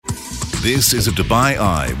This is a Dubai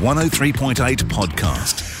Eye 103.8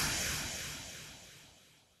 podcast.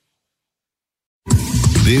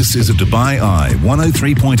 This is a Dubai Eye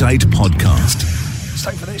 103.8 podcast. It's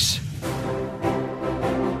time for this.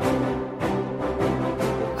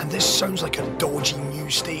 And this sounds like a dodgy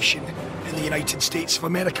news station in the United States of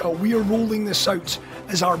America. We are rolling this out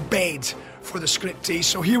as our bed for the Scripties.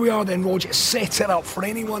 So here we are then, Roger, set it up for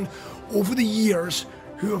anyone over the years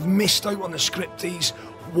who have missed out on the Scripties.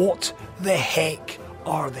 What the heck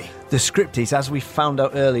are they? The Scripties, as we found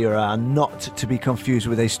out earlier, are not to be confused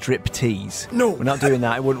with a striptease. No. We're not doing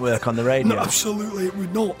that. It wouldn't work on the radio. No, absolutely, it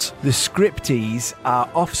would not. The Scripties are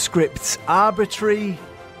off-script's arbitrary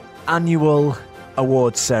annual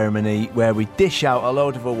awards ceremony where we dish out a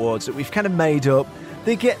load of awards that we've kind of made up.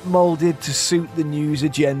 They get moulded to suit the news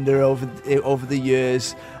agenda over the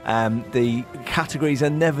years. The categories are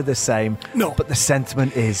never the same. No. But the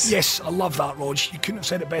sentiment is. Yes, I love that, Rog. You couldn't have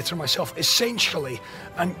said it better myself. Essentially,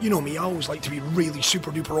 and you know me, I always like to be really super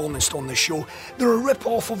duper honest on this show. They're a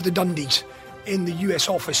rip-off of the Dundies in the US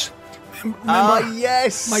office. Remember?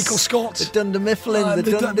 Yes. Michael Scott. The Dunder Mifflin,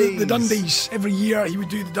 the Dundies. The Dundies. Every year he would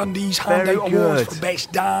do the Dundies, hand Very out awards good. for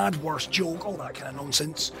best dad, worst joke, all that kind of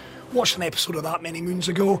nonsense. Watched an episode of that many moons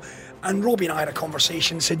ago, and Robbie and I had a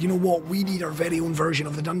conversation and said, you know what, we need our very own version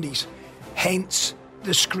of the Dundies. Hence,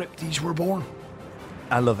 the Scripties were born.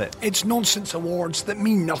 I love it. It's nonsense awards that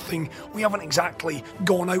mean nothing. We haven't exactly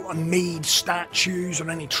gone out and made statues or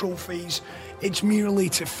any trophies. It's merely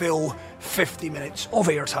to fill 50 minutes of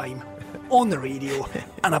airtime on the radio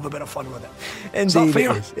and have a bit of fun with it. Indeed, Is that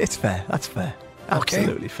fair? it is. It's fair. That's fair. Okay.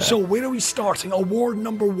 Absolutely fair. So where are we starting? Award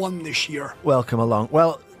number 1 this year. Welcome along.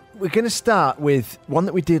 Well, we're going to start with one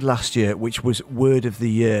that we did last year, which was Word of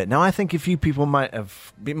the Year. Now, I think a few people might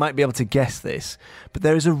be able to guess this, but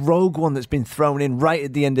there is a rogue one that's been thrown in right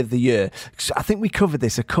at the end of the year. So I think we covered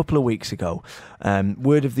this a couple of weeks ago.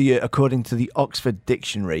 Word of the Year, according to the Oxford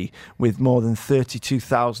Dictionary, with more than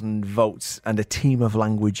 32,000 votes and a team of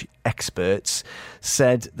language experts,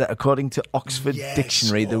 said that according to Oxford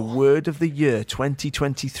Dictionary, the Word of the Year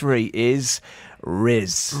 2023 is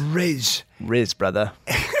Riz. Riz, brother.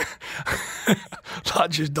 That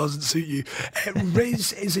just doesn't suit you.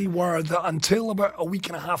 Riz is a word that until about a week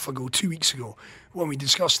and a half ago, 2 weeks ago, when we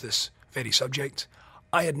discussed this very subject,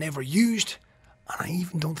 I had never used, and I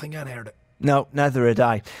even don't think I'd heard it. No, neither had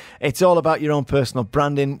I. It's all about your own personal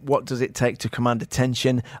branding. What does it take to command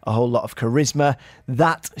attention? A whole lot of charisma.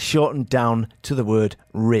 That shortened down to the word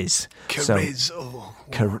Riz. Chariz.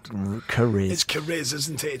 Chariz. It's chariz,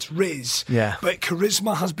 isn't it? It's Riz. Yeah. But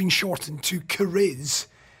charisma has been shortened to chariz.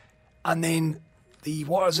 And then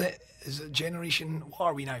what is it? Is it generation? What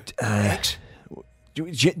are we now? X?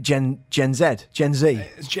 Gen Z. Gen Z.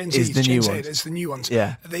 It's Gen Z. Is the new Z. ones. It's the new ones.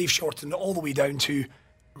 Yeah. They've shortened it all the way down to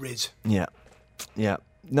Riz. Yeah.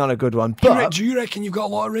 Not a good one. Do you reckon you've got a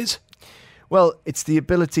lot of Riz? Well, it's the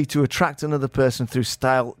ability to attract another person through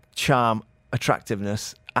style, charm,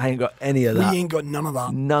 attractiveness. I ain't got any of that. We ain't got none of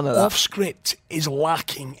that. None of that. Off script is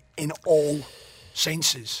lacking in all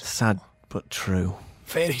senses. Sad but true.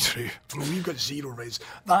 Very true. I mean, we've got zero Riz.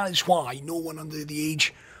 That is why no one under the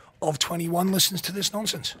age of 21 listens to this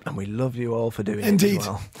nonsense. And we love you all for doing Indeed. it as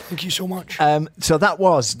well. Thank you so much. So that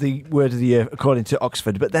was the Word of the Year according to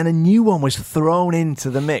Oxford, but then a new one was thrown into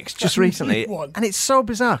the mix just recently, and it's so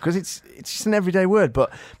bizarre because it's just an everyday word,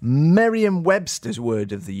 but Merriam-Webster's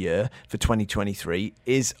Word of the Year for 2023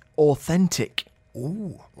 is authentic.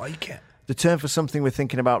 Ooh, like it. The term for something we're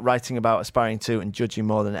thinking about, writing about, aspiring to, and judging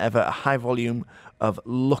more than ever. A high volume of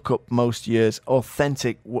look-up most years.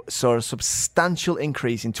 Authentic saw a substantial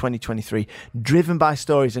increase in 2023, driven by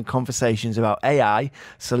stories and conversations about AI,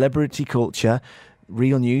 celebrity culture,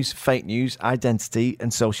 real news, fake news, identity,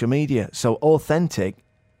 and social media. So authentic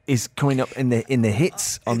is coming up in the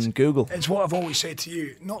hits on Google. It's what I've always said to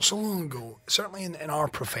you. Not so long ago, certainly in our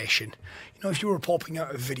profession, you know, if you were popping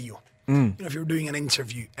out a video, you know, if you were doing an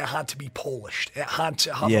interview, it had to be polished. It had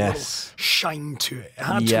to have a little shine to it. It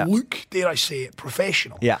had to look, dare I say it,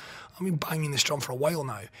 professional. Yeah. I've been banging this drum for a while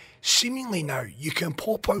now. Seemingly now, you can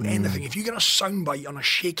pop out anything. If you get a soundbite on a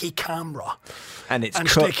shaky camera and it's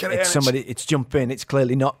stick it in, it's jumping, it's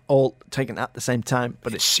clearly not all taken at the same time,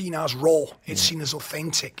 but it's seen as raw. It's seen as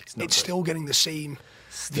authentic. It's still getting the same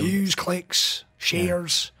views, clicks,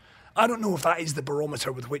 shares. I don't know if that is the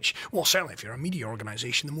barometer with which, well, certainly if you're a media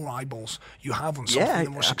organisation, the more eyeballs you have on something, the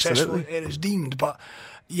more successful it is deemed. But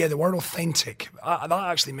yeah, the word authentic, that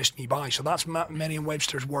actually missed me by. So that's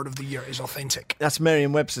Merriam-Webster's Word of the Year is authentic. That's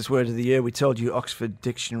Merriam-Webster's Word of the Year. We told you Oxford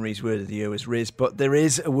Dictionary's Word of the Year was Riz, but there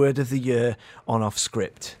is a Word of the Year on Off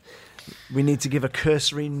Script. We need to give a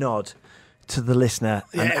cursory nod to the listener.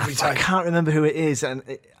 Yeah, and every time. I can't remember who it is, and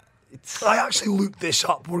it's... I actually looked this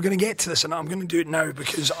up. We're going to get to this, and I'm going to do it now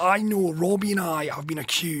because I know Robbie and I have been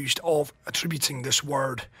accused of attributing this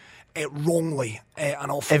word wrongly an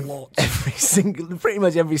awful lot. Pretty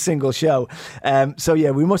much every single show. So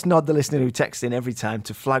yeah, we must nod the listener who texts in every time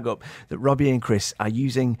to flag up that Robbie and Chris are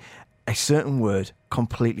using a certain word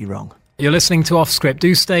completely wrong. You're listening to Off Script.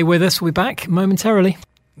 Do stay with us. We'll be back momentarily.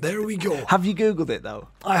 There we go. Have you Googled it though?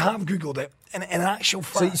 I have Googled it. In actual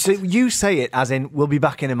fact... So you say it as in, we'll be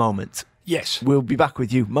back in a moment. Yes. We'll be back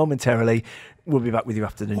with you momentarily. We'll be back with you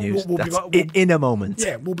after the news. In a moment.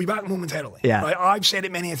 Yeah, we'll be back momentarily. Yeah. Right, I've said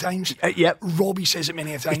it many a times. Yep. Robbie says it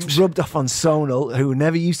many a times. It's rubbed off on Sonal, who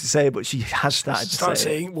never used to say it, but she has started to say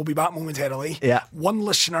saying, we'll be back momentarily. Yeah. One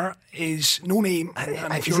listener is no name.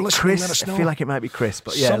 And if you're listening, Chris? let us know. I feel like it might be Chris,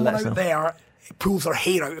 but yeah, someone let us know. out there pulls their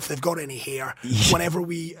hair out if they've got any hair whenever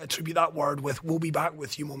we attribute that word with we'll be back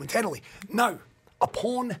with you momentarily. Now,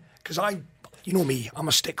 because you know me, I'm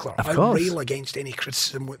a stickler. Of I course. rail against any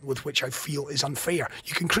criticism with which I feel is unfair.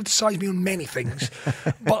 You can criticise me on many things,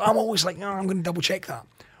 but I'm always like, no, I'm going to double check that.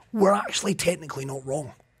 We're actually technically not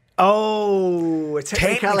wrong. Oh, a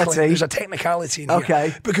technicality. There's a technicality in here.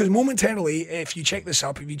 Okay. Because momentarily, if you check this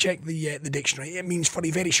up, if you check the dictionary, it means for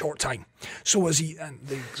a very short time. So as the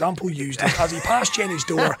example used, as he passed Jenny's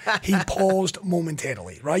door, he paused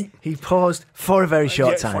momentarily, right? He paused for a very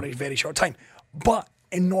short time. For a very short time. But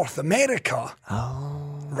in North America,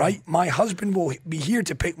 right, my husband will be here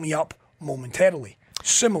to pick me up momentarily.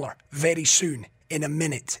 Similar, very soon, in a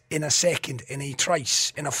minute, in a second, in a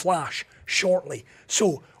trice, in a flash, shortly.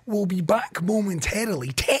 So we'll be back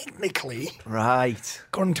momentarily, technically. Right.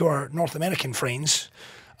 According to our North American friends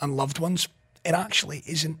and loved ones, it actually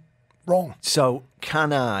isn't wrong. So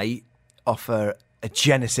can I offer a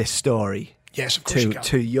Genesis story? Yes, of course you can.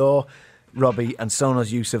 To your, Robbie, and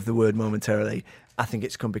Sona's use of the word momentarily? I think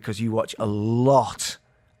it's come because you watch a lot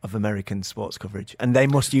of American sports coverage, and they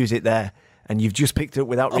must use it there, and you've just picked it up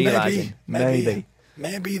without realising.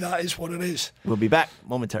 Maybe that is what it is. We'll be back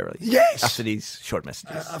momentarily. Yes. After these short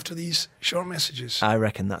messages. I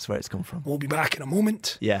reckon that's where it's come from. We'll be back in a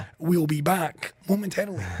moment. Yeah. We'll be back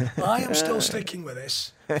momentarily. I am still sticking with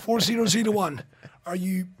this. 4001. Are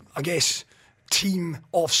you, I guess, team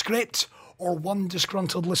off script, or one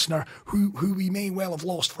disgruntled listener who we may well have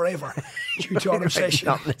lost forever due to our obsession?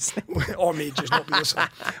 Not listening. Or may just not be listening.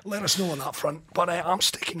 Let us know on that front. But I'm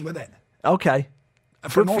sticking with it. Okay.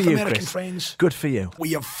 For Good North for you, American Chris. friends, good for you.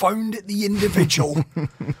 We have found the individual.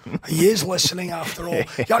 He is listening after all.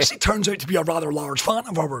 He actually turns out to be a rather large fan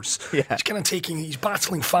of ours. Yeah. He's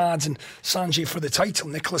battling Fads and Sanjay for the title,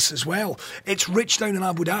 Nicholas as well. It's Rich down in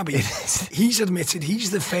Abu Dhabi. He's admitted he's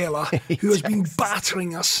the fella who has been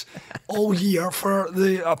battering us all year for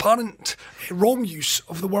the apparent wrong use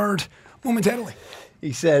of the word momentarily.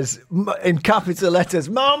 He says in capital letters,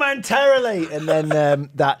 momentarily, and then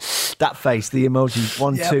that face, the emoji,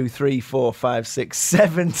 1, 2, 3, 4, 5, 6,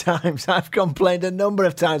 7 times. I've complained a number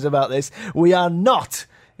of times about this. We are not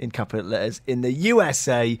in capital letters. In the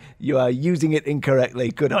USA, you are using it incorrectly.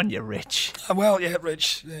 Good on you, Rich. Well, yeah,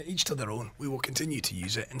 Rich, each to their own. We will continue to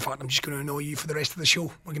use it. In fact, I'm just going to annoy you for the rest of the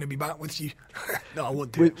show. We're going to be back with you. No, I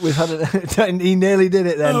won't do it. We've had he nearly did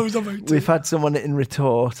it then. I was about to. We've had someone in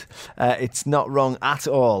retort. It's not wrong at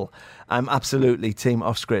all. I'm absolutely team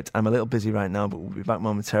off script. I'm a little busy right now, but we'll be back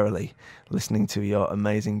momentarily listening to your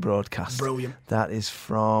amazing broadcast. Brilliant. That is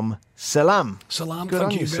from Salam. Salam, Good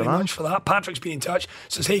thank on you very Salam. much for that. Patrick's been in touch.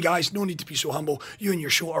 Says, hey guys, no need to be so humble. You and your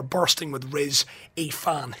show are bursting with Riz, a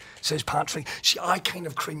fan, says Patrick. See, I kind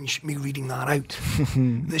of cringe me reading that out.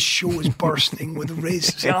 This show is bursting with Riz.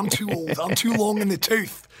 See, I'm too old. I'm too long in the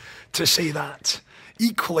tooth to say that.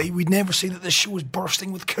 Equally, we'd never say that this show is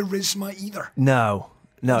bursting with charisma either. No,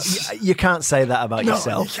 you can't say that about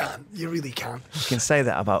yourself. No, you can't. You really can't. You can say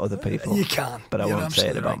that about other people. You can. But I You're won't say it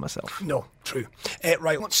absolutely about right. myself. No, true.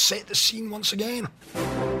 Right, let's set the scene once again.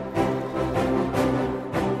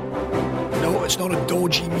 No, it's not a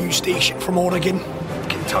dodgy news station from Oregon,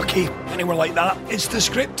 Kentucky, anywhere like that. It's the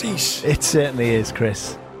Scripties. It certainly is,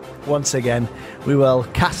 Chris. Once again, we will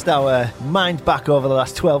cast our mind back over the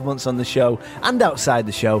last 12 months on the show and outside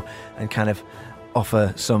the show and kind of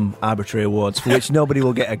offer some arbitrary awards for which nobody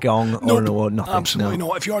will get a gong or an award, nothing. Absolutely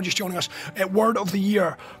not. If you are just joining us, word of the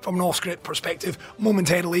year from an off-script perspective,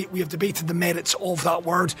 momentarily, we have debated the merits of that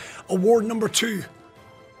word. Award number 2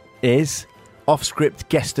 is off-script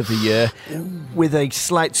guest of the year with a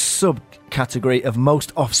slight subcategory of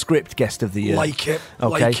most off-script guest of the year. Like it. Okay.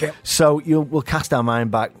 Like it. So we'll cast our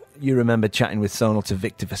mind back. You remember chatting with Sonal to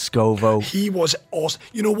Victor Vescovo. He was awesome.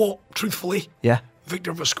 You know what? Truthfully, yeah.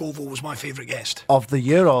 Victor Vescovo was my favourite guest. Of the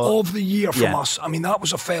year or? Of the year from us. I mean, that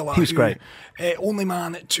was a fella He was great. Only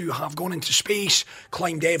man to have gone into space,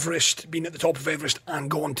 climbed Everest, been at the top of Everest, and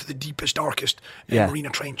gone to the deepest, darkest Mariana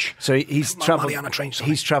Trench. So he's travelled. Mariana Trench. Sorry.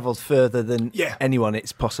 He's travelled further than anyone.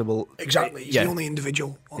 It's possible. Exactly. He's the only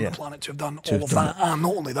individual on the planet to have done all of that. And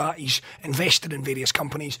not only that, he's invested in various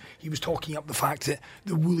companies. He was talking up the fact that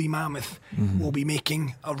the woolly mammoth will be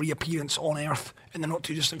making a reappearance on Earth in the not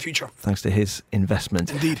too distant future. Thanks to his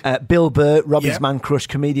investment. Indeed. Bill Burr, Robbie's man crush,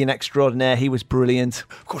 comedian extraordinaire. He was brilliant.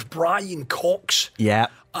 Of course, Brian Cox. Yeah.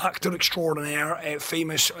 Actor extraordinaire,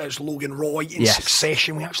 famous as Logan Roy in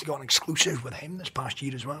Succession. We actually got an exclusive with him this past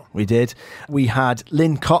year as well. We did. We had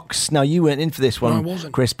Lynn Cox. Now, you weren't in for this one, No, I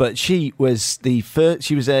wasn't. Chris, but she was the first.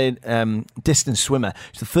 She was a distance swimmer.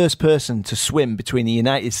 She's the first person to swim between the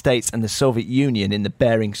United States and the Soviet Union in the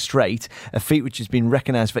Bering Strait, a feat which has been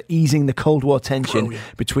recognised for easing the Cold War tension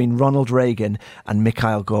between Ronald Reagan and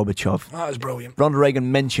Mikhail Gorbachev. That is brilliant. Ronald Reagan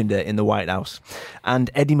mentioned it in the White House. And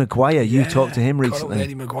Eddie Maguire, you talked to him recently.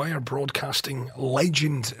 Eddie Maguire, broadcasting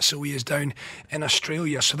legend, so he is down in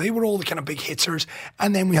Australia. So they were all the kind of big hitters.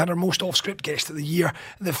 And then we had our most off-script guest of the year,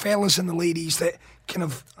 the fellas and the ladies that kind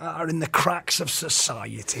of are in the cracks of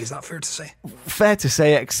society. Is that fair to say? Fair to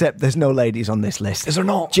say, except there's no ladies on this list. Is there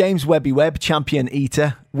not? James Webby Webb, champion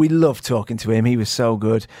eater. We loved talking to him. He was so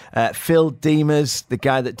good. Phil Deemers, the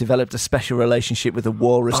guy that developed a special relationship with a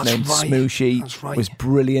walrus named Smooshy, was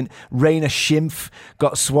brilliant. Raina Schimpf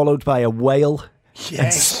got swallowed by a whale.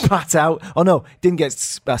 And spat out. Oh no, didn't get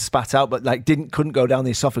spat out, but couldn't go down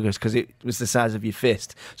the esophagus because it was the size of your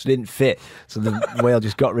fist, so it didn't fit. So the whale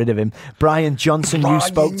just got rid of him. Brian Johnson, you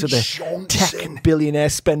spoke to the tech billionaire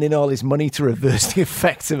spending all his money to reverse the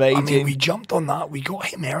effects of aging. I mean, we jumped on that. We got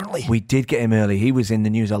him early. We did get him early. He was in the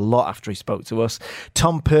news a lot after he spoke to us.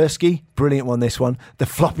 Tom Persky, brilliant one. This one, the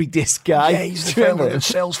floppy disk guy. Yeah, he's the fella that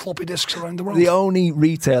sells floppy disks around the world. The only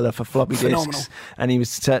retailer for floppy disks, and he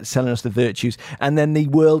was telling us the virtues. And then the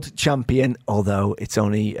world champion, although it's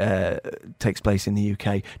only takes place in the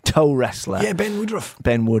UK, toe wrestler. Yeah, Ben Woodruff.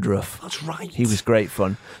 Ben Woodruff. That's right. He was great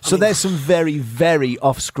fun. So there's some very, very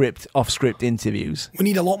off-script interviews. We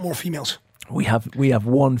need a lot more females. We have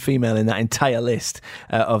one female in that entire list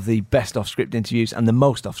of the best off-script interviews and the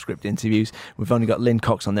most off-script interviews. We've only got Lynn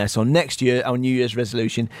Cox on there. So next year, our New Year's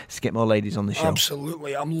resolution is to get more ladies on the show.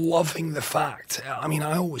 Absolutely. I'm loving the fact. I mean,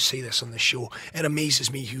 I always say this on the show. It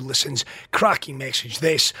amazes me who listens. Cracking message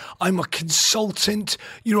this. I'm a consultant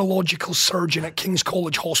urological surgeon at King's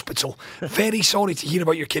College Hospital. Very sorry to hear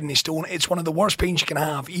about your kidney stone. It's one of the worst pains you can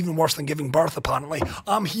have, even worse than giving birth, apparently.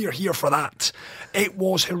 I'm here for that. It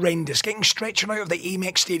was horrendous. Getting stretcher out of the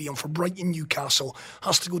Amex Stadium for Brighton Newcastle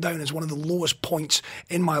has to go down as one of the lowest points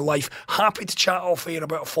in my life. Happy to chat off air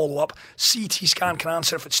about a follow-up. CT scan can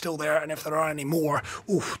answer if it's still there, and if there are any more.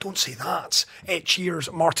 Oh, don't say that.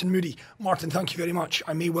 Cheers, Martin Moody. Martin, thank you very much.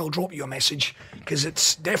 I may well drop you a message because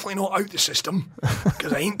it's definitely not out the system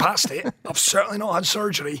because I ain't passed it. I've certainly not had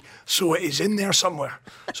surgery, so it is in there somewhere.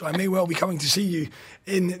 So I may well be coming to see you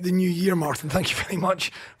in the new year, Martin. Thank you very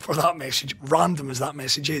much for that message. Random as that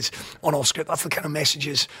message is on off-script. That's the kind of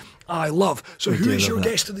messages I love. So who is your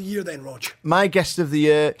guest of the year then, Rog? My guest of the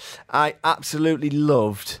year, I absolutely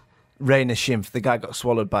loved Raina Schimpf. The guy got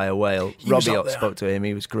swallowed by a whale. Robbie spoke to him.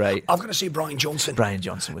 He was great. I've got to say Brian Johnson. Brian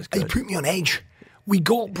Johnson was good. He put me on edge. We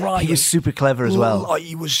got Brian. He was super clever as well.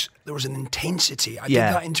 There was an intensity. I did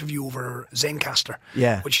that interview over Zencaster,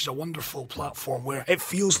 which is a wonderful platform where it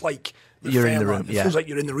feels like you're in the room. It feels like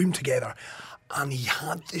you're in the room together. And he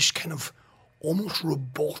had this kind of almost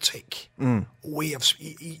robotic way of...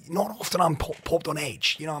 not often I'm popped on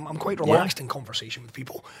edge. I'm quite relaxed in conversation with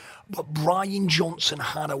people. But Brian Johnson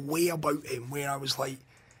had a way about him where I was like,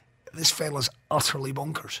 this fella's utterly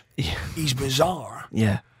bonkers. Yeah. He's bizarre.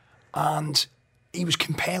 Yeah. And he was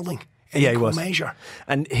compelling in equal measure.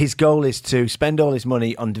 And his goal is to spend all his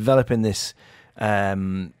money on developing this...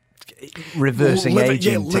 reversing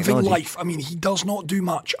aging living technology. Life. I mean, he does not do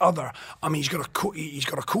much other. I mean, he's got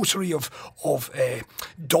a coterie of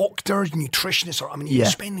doctors, nutritionists.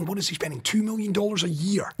 He's spending. What is he spending? $2 million a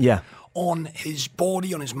year. Yeah. On his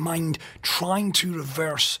body, on his mind, trying to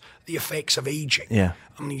reverse the effects of aging. Yeah.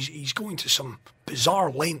 I mean, he's going to some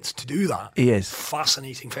bizarre lengths to do that. He is.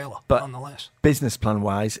 Fascinating fella, but nonetheless. Business plan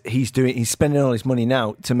wise, he's spending all his money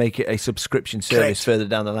now to make it a subscription service further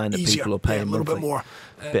down the line that people will pay him monthly. A little bit more.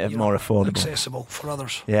 More affordable. Accessible for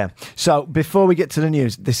others. Yeah. So before we get to the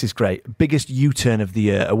news, this is great. Biggest U-turn of the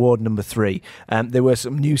year, award number 3. There were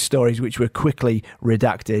some news stories which were quickly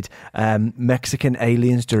redacted. Mexican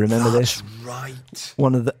aliens, do you remember this? this. That's right.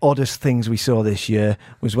 One of the oddest things we saw this year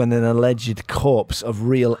was when an alleged corpse of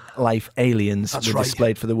real-life aliens were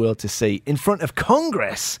displayed for the world to see in front of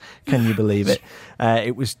Congress. Can you believe it?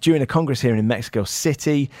 It was during a Congress hearing in Mexico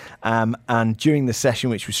City, and during the session,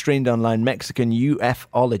 which was streamed online, Mexican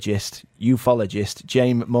ufologist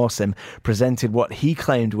Jaime Morsim presented what he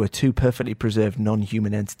claimed were two perfectly preserved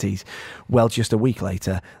non-human entities. Well, just a week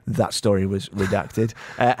later, that story was redacted.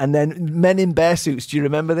 And then men in bear suits, do you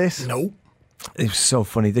remember this? No. It was so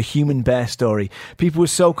funny. The human bear story. People were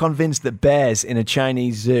so convinced that bears in a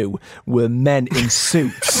Chinese zoo were men in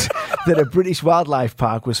suits that a British wildlife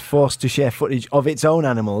park was forced to share footage of its own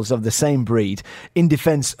animals of the same breed in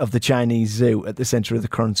defence of the Chinese zoo at the centre of the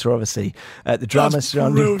controversy. The drama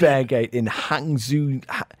surrounding Beargate in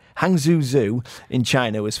Hangzhou Zoo in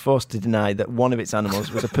China was forced to deny that one of its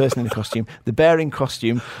animals was a person in a costume. The bear in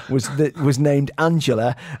costume was named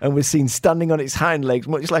Angela and was seen standing on its hind legs,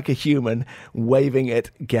 much like a human, waving at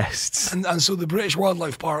guests. And so the British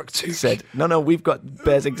Wildlife Park too said, no, we've got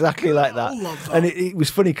bears exactly like that. I love that. And it was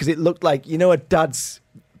funny because it looked like, a dad's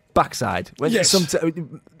backside. When yes.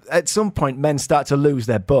 At some point, men start to lose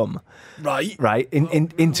their bum. Right.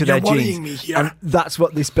 Into You're their worrying jeans. me here. And that's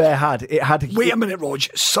what this bear had. It had. Wait a minute, Rog.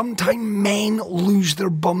 Sometimes men lose their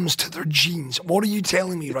bums to their jeans. What are you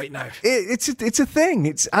telling me right now? It's a thing.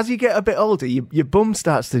 It's as you get a bit older, your bum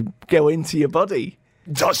starts to go into your body.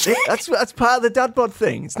 Does it? That's part of the dad bod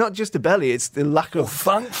thing. It's not just the belly; it's the lack of.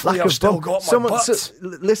 Thankfully, lack I've of still bum. got my butt.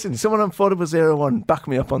 Listen, someone on 4001, back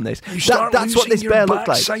me up on this. You start that's what this your bear looked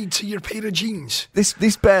like. backside to your pair of jeans.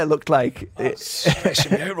 This bear looked like. That's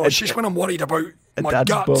stressing me out, Rog. Just when I'm worried about my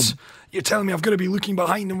guts, you're telling me I've got to be looking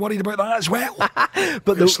behind and worried about that as well.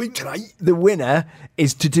 But sleep tonight. The winner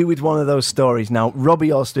is to do with one of those stories. Now,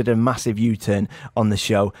 Robbie also did a massive U-turn on the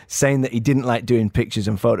show, saying that he didn't like doing pictures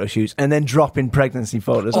and photo shoots and then dropping pregnancy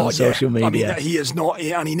photos on social media. I mean, he is not,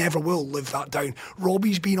 and he never will live that down.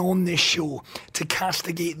 Robbie's been on this show to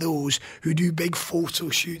castigate those who do big photo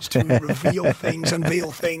shoots to reveal things,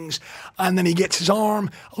 unveil things, and then he gets his arm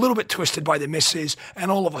a little bit twisted by the missus,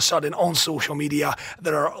 and all of a sudden on social media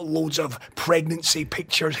there are loads of pregnancy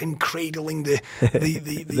pictures, him cradling the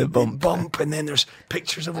bump, and then there's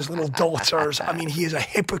pictures of his little daughters. I mean, he is a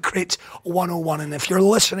hypocrite 101, and if you're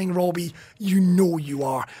listening, Robbie, you know you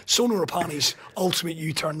are. Sona Rapani's ultimate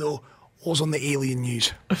U-turn, though, was on the alien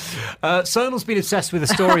news. Sonal's been obsessed with the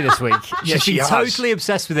story this week. Yes, she has. Totally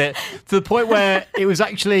obsessed with it, to the point where it was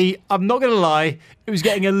actually, I'm not going to lie, it was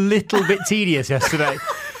getting a little bit tedious yesterday.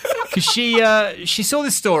 Because she saw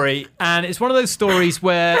this story, and it's one of those stories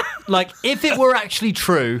where, like, if it were actually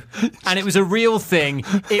true and it was a real thing,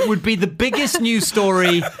 it would be the biggest news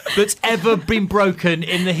story that's ever been broken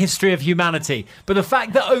in the history of humanity. But the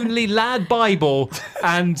fact that only Lad Bible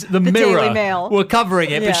and the Mirror were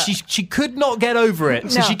covering it, but she could not get over it.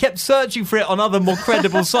 So she kept searching for it on other more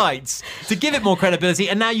credible sites to give it more credibility,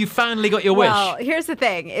 and now you finally got your wish. Well, here's the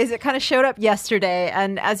thing, is it kind of showed up yesterday,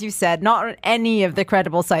 and as you said, not on any of the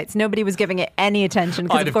credible sites. Nobody was giving it any attention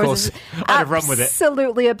because, of course, it's run with it.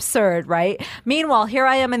 Absolutely absurd, right? Meanwhile, here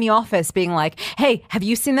I am in the office being like, hey, have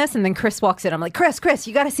you seen this? And then Chris walks in. I'm like, Chris,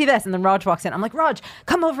 you got to see this. And then Raj walks in. I'm like, Raj,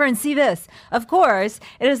 come over and see this. Of course,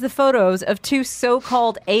 it is the photos of two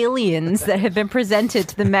so-called aliens that have been presented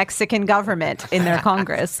to the Mexican government in their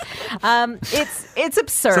Congress. It's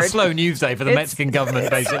absurd. It's a slow news day for the Mexican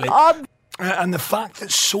government, basically. And the fact that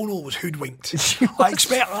Sonal was hoodwinked. I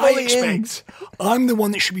expect I'm the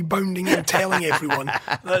one that should be bounding in telling everyone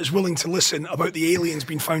that is willing to listen about the aliens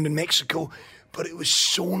being found in Mexico. But it was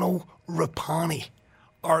Sonal Rapani,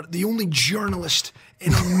 the only journalist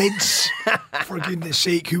in our midst, for goodness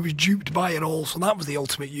sake, who was duped by it all. So that was the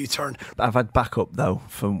ultimate U-turn. I've had backup, though,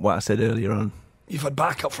 from what I said earlier on. You've had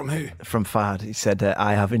backup from who? From Fahd. He said,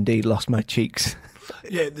 I have indeed lost my cheeks.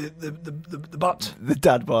 Yeah, the butt. The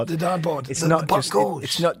dad bod. The dad bod. It's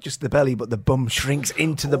not just the belly, but the bum shrinks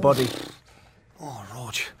into the body. Oh,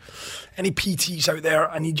 Rog. Any PTs out there,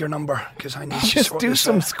 I need your number, because I need to just sort do this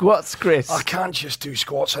some out. squats, Chris. I can't just do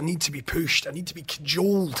squats. I need to be pushed. I need to be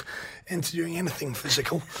cajoled into doing anything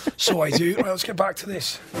physical. So I do. Right, let's get back to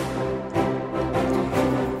this.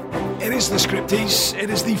 It is the Scripties. It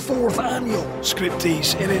is the 4th annual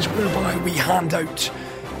Scripties. It is whereby we hand out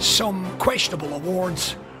some questionable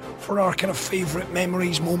awards for our kind of favourite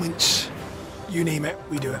memories, moments, you name it,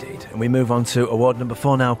 we do it. Indeed. And we move on to award number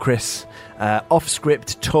 4 now, Chris.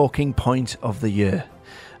 Off-script talking point of the year.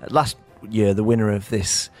 Last year, the winner of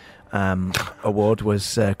this award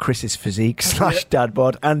was Chris's physique / dad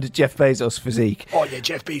bod and Jeff Bezos' physique. Oh yeah,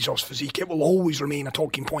 Jeff Bezos' physique. It will always remain a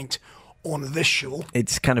talking point on this show.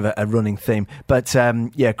 It's kind of a running theme. But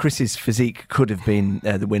Chris's physique could have been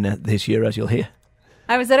the winner this year, as you'll hear.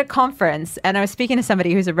 I was at a conference and I was speaking to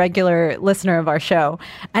somebody who's a regular listener of our show.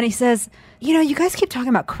 And he says, you guys keep talking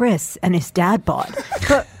about Chris and his dad bod.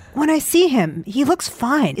 But when I see him, he looks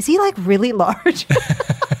fine. Is he like really large?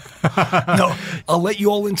 No, I'll let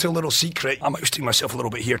you all into a little secret. I'm ousting myself a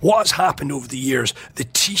little bit here. What has happened over the years, the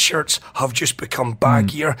T-shirts have just become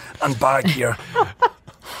baggier and baggier.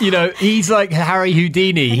 He's like Harry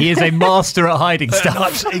Houdini. He is a master at hiding stuff.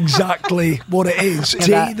 That's exactly what it is. The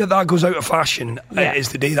day that goes out of fashion is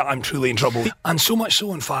the day that I'm truly in trouble. And so much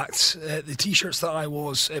so, in fact, the T-shirts that I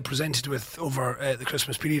was presented with over the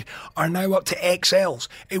Christmas period are now up to XLs.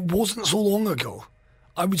 It wasn't so long ago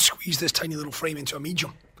I would squeeze this tiny little frame into a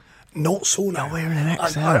medium. Not so now. You're wearing an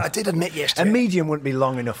XL. I did admit yesterday. A medium wouldn't be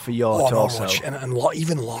long enough for your torso. And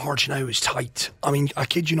even large now is tight. I mean, I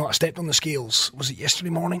kid you not, I stepped on the scales. Was it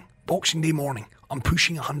yesterday morning? Boxing Day morning. I'm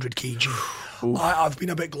pushing 100 kg. I've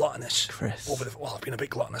been a bit gluttonous. Chris. I've been a bit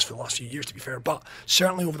gluttonous for the last few years, to be fair. But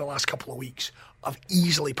certainly over the last couple of weeks, I've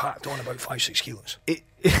easily packed on about 5-6 kilos.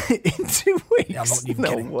 In 2 weeks? Yeah, I'm not even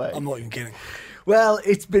kidding. Way. I'm not even kidding. Well,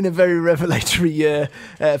 it's been a very revelatory year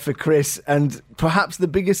for Chris, and perhaps the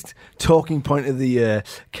biggest talking point of the year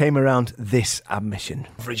came around this admission.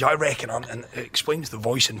 I reckon, and it explains the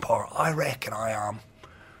voicing part, I reckon I am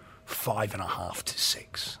 5.5 to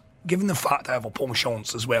 6. Given the fact I have a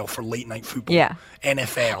penchant as well for late night football,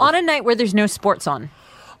 NFL. On a night where there's no sports on.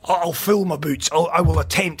 I'll fill my boots. I will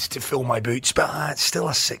attempt to fill my boots, but it's still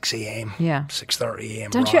a 6 a.m. Yeah. 6:30 a.m.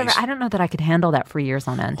 Don't you ever? I don't know that I could handle that for years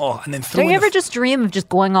on end. Oh, and then don't you ever just dream of just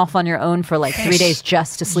going off on your own for like 3 days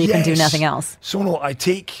just to sleep and do nothing else? So no, I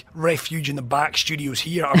take refuge in the back studios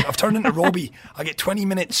here. I've turned into Robbie. I get 20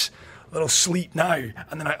 minutes little sleep now,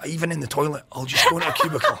 and then even in the toilet, I'll just go into a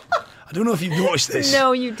cubicle. I don't know if you've noticed this.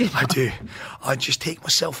 No, you didn't. I do. I just take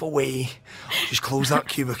myself away, just close that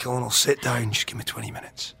cubicle, and I'll sit down. Just give me 20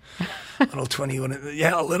 minutes. A little 20 minutes.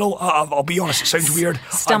 Yeah, a little. I'll be honest, it sounds weird.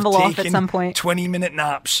 Stumble off at some point. 20-minute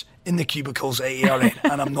naps in the cubicles at ARN,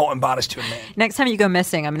 and I'm not embarrassed to admit. Next time you go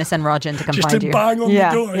missing, I'm going to send Raj in to come just find to you. Bang on the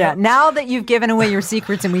door. Yeah. Now that you've given away your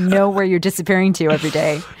secrets and we know where you're disappearing to every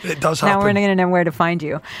day, it does happen. Now we're going to know where to find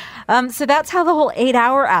you. So that's how the whole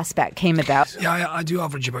 8-hour aspect came about. Yeah, I do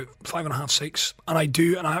average about 5.5, 6, and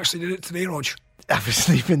I actually did it today, Raj. Have a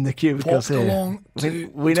sleep in the cubicles Popped here. along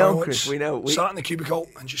to we the know, toilets, Chris. We know. Sat in the cubicle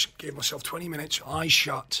and just gave myself 20 minutes, eyes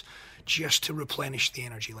shut, just to replenish the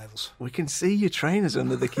energy levels. We can see your trainers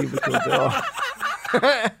under the cubicle door.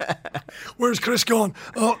 Where's Chris gone?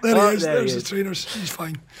 Oh, there he is. There's the trainers. He's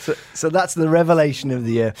fine. So that's the revelation of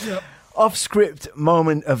the year. Yep. Off-script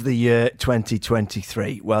moment of the year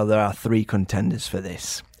 2023. Well, there are 3 contenders for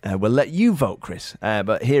this. We'll let you vote, Chris.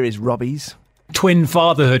 But here is Robbie's. Twin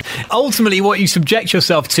fatherhood. Ultimately, what you subject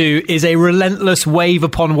yourself to is a relentless wave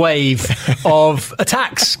upon wave of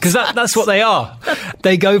attacks, because that's what they are.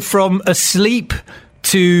 They go from asleep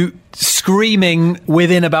to screaming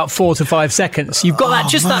within about 4 to 5 seconds. You've got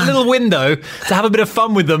that little window to have a bit of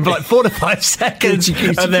fun with them for like 4 to 5 seconds,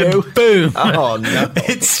 and then boom. Oh no!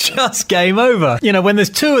 It's just game over. When there's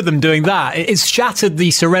 2 of them doing that, it's shattered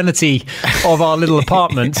the serenity of our little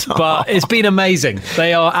apartment. But it's been amazing.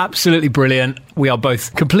 They are absolutely brilliant. We are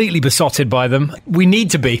both completely besotted by them. We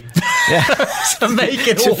need to be to make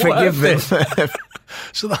it all forgive them.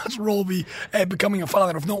 So that's Robbie becoming a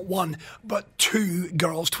father of not 1, but 2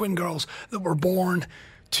 girls, twin girls, that were born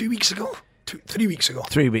 2 weeks ago. 3 weeks ago.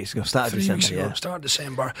 3 weeks ago, start of December. Start of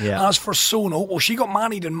December. Yeah. As for Sono, well, she got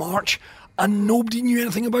married in March and nobody knew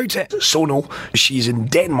anything about it. Sono, she's in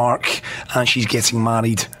Denmark and she's getting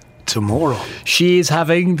married tomorrow. She is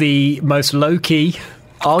having the most low-key,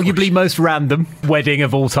 arguably most random wedding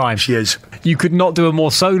of all time. She is. You could not do a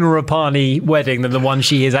more Sona Rapani wedding than the one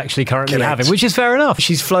she is actually currently having, which is fair enough.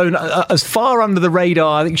 She's flown as far under the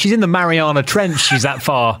radar. I think she's in the Mariana Trench. She's that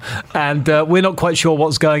far. And we're not quite sure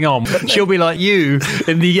what's going on. She'll be like you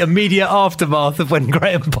in the immediate aftermath of when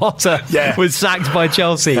Graham Potter was sacked by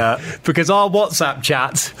Chelsea. Because our WhatsApp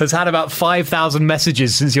chat has had about 5,000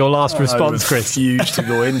 messages since your last response, Chris. I refuse to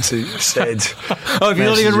go into said. Oh, have you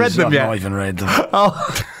not even read them yet? I've not even read them. Oh.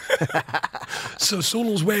 So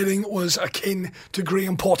Sono's wedding was akin to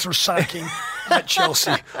Graham Potter's sacking at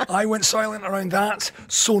Chelsea. I went silent around that.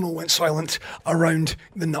 Sono went silent around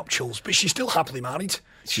the nuptials. But she's still happily married.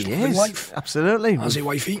 She She's living is. life. Absolutely. As a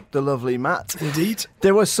wifey. The lovely Matt. Indeed.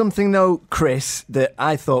 There was something, though, Chris, that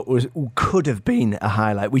I thought could have been a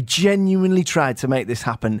highlight. We genuinely tried to make this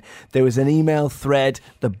happen. There was an email thread.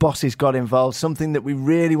 The bosses got involved. Something that we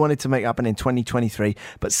really wanted to make happen in 2023.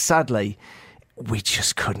 But sadly, we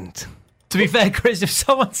just couldn't. To be fair, Chris, if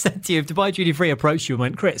someone said to you, if Dubai Duty Free approached you and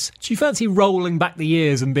went, Chris, do you fancy rolling back the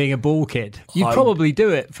years and being a ball kid? You'd probably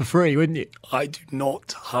do it for free, wouldn't you? I do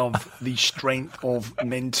not have the strength of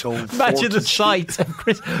mental Imagine the sight of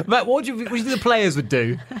Chris. Matt, what do you think the players would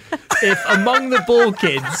do if among the ball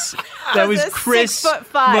kids there was Chris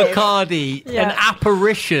 6'5" McCarty, an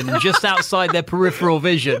apparition just outside their peripheral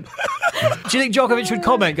vision? Do you think Djokovic would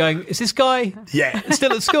comment going, is this guy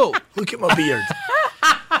still at school? Look at my beard.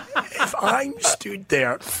 If I'm stood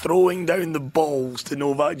there throwing down the balls to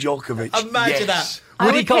Novak Djokovic, Imagine yes. that.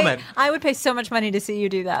 Would he comment? I would pay so much money to see you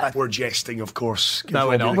do that. We're jesting, of course. No,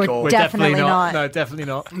 we're not. We're Definitely not. No, definitely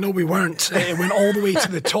not. No, we weren't. It went all the way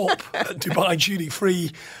to the top at Dubai Duty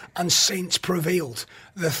Free, and sense prevailed.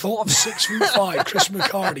 The thought of 6'5" Chris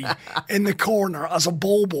McCarty in the corner as a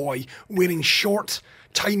ball boy wearing short,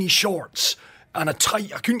 tiny shorts and a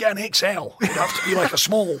tight, I couldn't get an XL. It'd have to be like a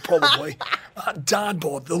small, probably. That dad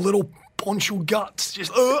bod, the little poncho guts,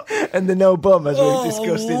 just and the no bum, as we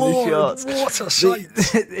discussed in the shorts. What a sight!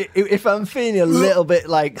 If I'm feeling a little bit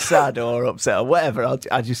like sad or upset or whatever,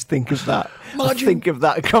 I just think of that. I think of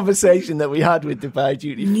that conversation that we had with Dubai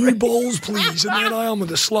Duty Free. New balls, please, and then I am with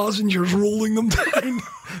the Slazengers rolling them down.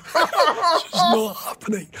 It's just not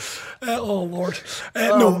happening. Oh Lord!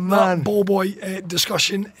 That ball boy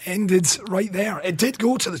discussion ended right there. It did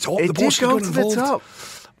go to the top. It the did boss go got to involved. the top.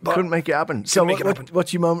 But couldn't make it happen. So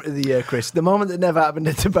what's your moment of the year, Chris? The moment that never happened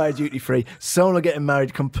at Dubai Duty Free, Sona getting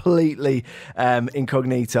married completely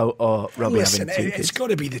incognito, or Robbie having two kids? It's got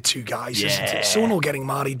to be the two guys, isn't it? Sona getting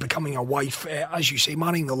married, becoming a wife, as you say,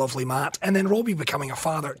 marrying the lovely Matt, and then Robbie becoming a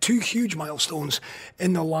father. Two huge milestones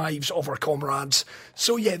in the lives of our comrades.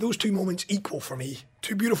 So yeah, those two moments equal for me.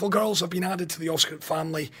 Two beautiful girls have been added to the Oscar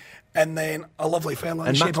family, and then a lovely fella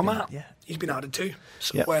in the shape of Matt. Yeah. He's been added too.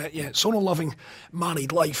 So Sona loving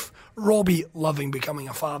married life, Robbie loving becoming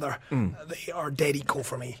a father. They are dead equal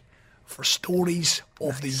for me for stories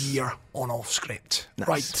of the year on Off Script. Nice.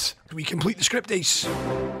 Right, we complete the Scripties.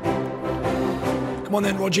 Come on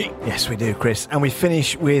then, Rogie. Yes, we do, Chris. And we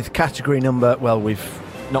finish with category number, well, we've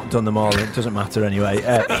not done them all, it doesn't matter anyway.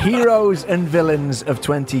 Heroes and villains of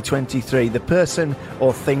 2023. The person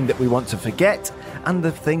or thing that we want to forget, and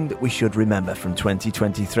the thing that we should remember from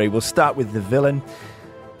 2023. We'll start with the villain.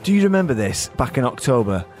 Do you remember this? Back in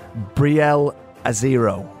October, Brielle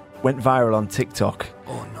Azero went viral on TikTok.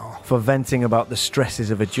 Oh no. For venting about the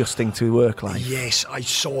stresses of adjusting to work life. Yes, I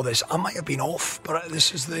saw this. I might have been off, but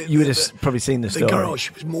this is the... You would have probably seen the story. The girl,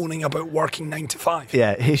 she was moaning about working 9 to 5.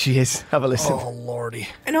 Yeah, here she is. Have a listen. Oh, lordy.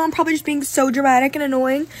 I know I'm probably just being so dramatic and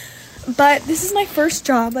annoying, but this is my first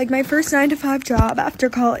job, like my first 9 to 5 job after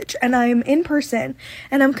college, and I'm in person,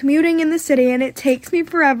 and I'm commuting in the city, and it takes me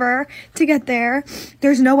forever to get there.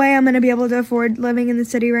 There's no way I'm going to be able to afford living in the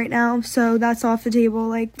city right now, so that's off the table.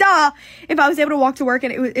 Like, duh! If I was able to walk to work,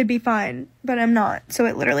 and it'd be fine, but I'm not. So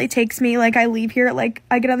it literally takes me, like, I leave here, like,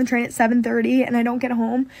 I get on the train at 7:30, and I don't get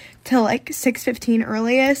home till, like, 6:15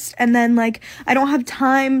 earliest, and then, like, I don't have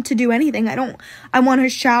time to do anything. I want to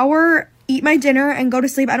shower, eat my dinner, and go to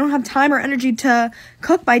sleep. I don't have time or energy to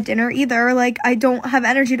cook my dinner either. Like, I don't have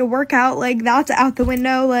energy to work out. Like, that's out the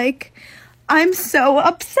window. Like, I'm so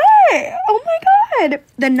upset. Oh my God.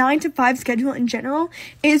 The 9 to 5 schedule in general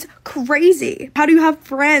is crazy. How do you have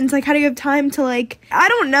friends? Like, how do you have time to, like, I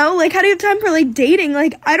don't know. Like, how do you have time for, like, dating?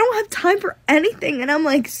 Like, I don't have time for anything. And I'm,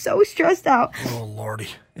 like, so stressed out. Oh,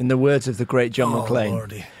 Lordy. In the words of the great John McClane.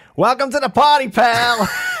 Lordy. Welcome to the party, pal.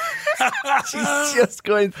 She's just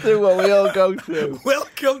going through what we all go through.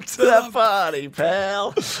 Welcome to the party,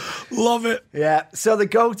 pal. Love it. Yeah. So the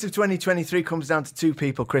GOAT of 2023 comes down to two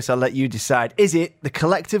people. Chris, I'll let you decide. Is it the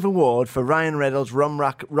collective award for Ryan Reynolds,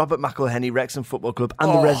 Robert McElhenney, Wrexham Football Club,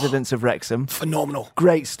 and the residents of Wrexham? Phenomenal.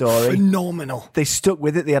 Great story. Phenomenal. They stuck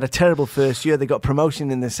with it. They had a terrible first year. They got promotion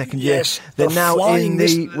in the second year. Yes. They're now in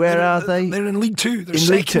the... Where are they? They're in League Two. They're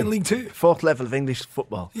second in League Two. Fourth level of English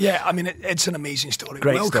football. Yeah, I mean, it's an amazing story.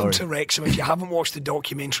 Great Welcome story. to Wrexham. If you haven't watched the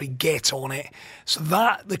documentary, get on it. So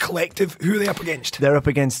the collective, who are they up against? They're up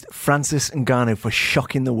against Francis Ngannou for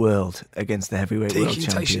shocking the world against the heavyweight world Taking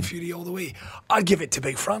champion. Tyson Fury all the way. I'd give it to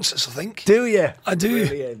Big Francis, I think. Do you? I do.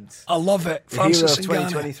 Brilliant. I love it. The Francis hero of Ngannou.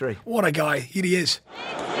 2023. What a guy. Here he is.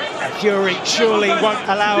 And Fury surely won't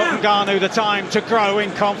allow Ngannou the time to grow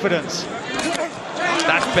in confidence.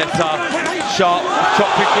 That's better. Sharp,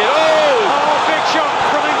 top wicket. Oh, big shot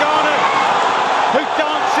from Ngannou, who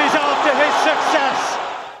dances after his success.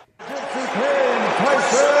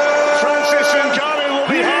 Francis Ngannou will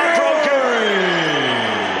be heartbroken.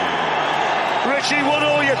 Richie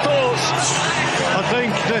Woodall, you thoughts. I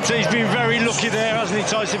think that he's been very lucky there, hasn't he,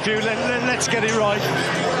 Tyson Fury? Let's get it right.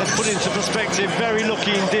 Let's put it into perspective. Very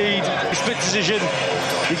lucky indeed. Split decision.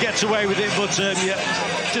 He gets away with it, but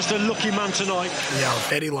just a lucky man tonight. Yeah,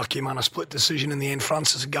 very lucky man. A split decision in the end.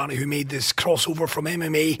 Francis Ngannou, who made this crossover from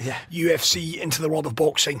MMA, UFC into the world of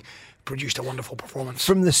boxing, produced a wonderful performance.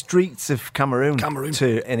 From the streets of Cameroon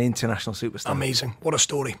to an international superstar. Amazing. What a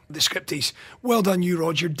story. The Scripties. Well done you,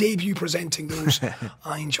 Rod. Your debut presenting those.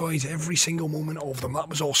 I enjoyed every single moment of them. That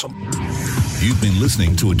was awesome. You've been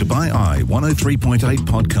listening to a Dubai Eye 103.8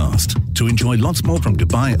 podcast. To enjoy lots more from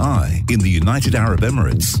Dubai Eye in the United Arab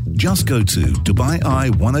Emirates, just go to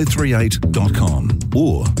DubaiEye1038.com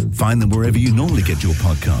or find them wherever you normally get your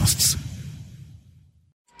podcasts.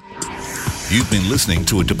 You've been listening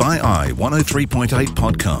to a Dubai Eye 103.8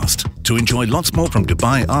 podcast. To enjoy lots more from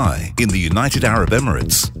Dubai Eye in the United Arab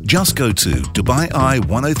Emirates, just go to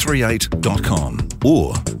DubaiEye1038.com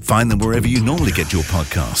or find them wherever you normally get your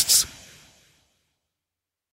podcasts.